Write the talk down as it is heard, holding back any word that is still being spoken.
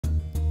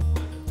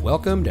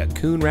Welcome to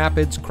Coon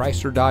Rapids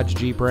Chrysler Dodge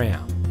Jeep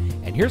Ram.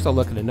 And here's a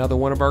look at another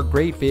one of our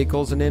great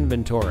vehicles in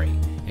inventory,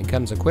 and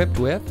comes equipped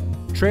with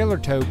Trailer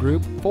Tow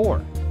Group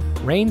 4,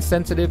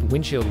 rain-sensitive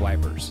windshield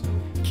wipers,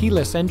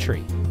 keyless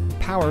entry,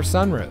 power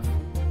sunroof,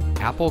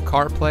 Apple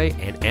CarPlay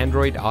and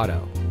Android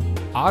Auto,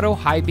 auto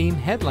high beam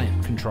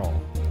headlamp control,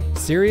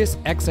 Sirius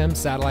XM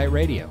satellite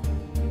radio,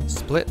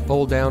 split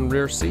fold-down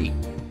rear seat,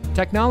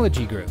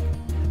 technology group,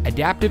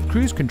 adaptive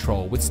cruise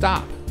control with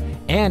stop,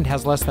 and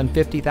has less than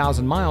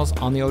 50,000 miles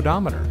on the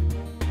odometer.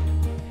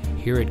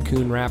 Here at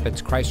Coon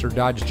Rapids Chrysler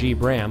Dodge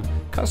Jeep Ram,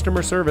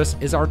 customer service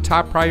is our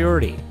top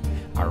priority.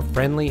 Our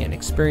friendly and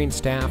experienced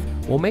staff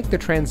will make the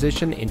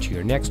transition into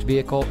your next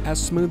vehicle as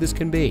smooth as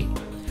can be.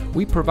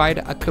 We provide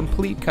a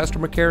complete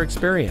customer care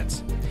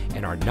experience,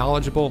 and our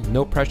knowledgeable,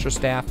 no-pressure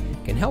staff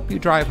can help you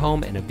drive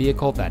home in a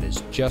vehicle that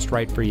is just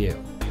right for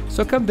you.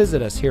 So come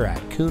visit us here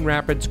at Coon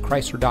Rapids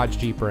Chrysler Dodge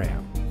Jeep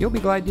Ram. You'll be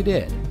glad you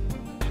did.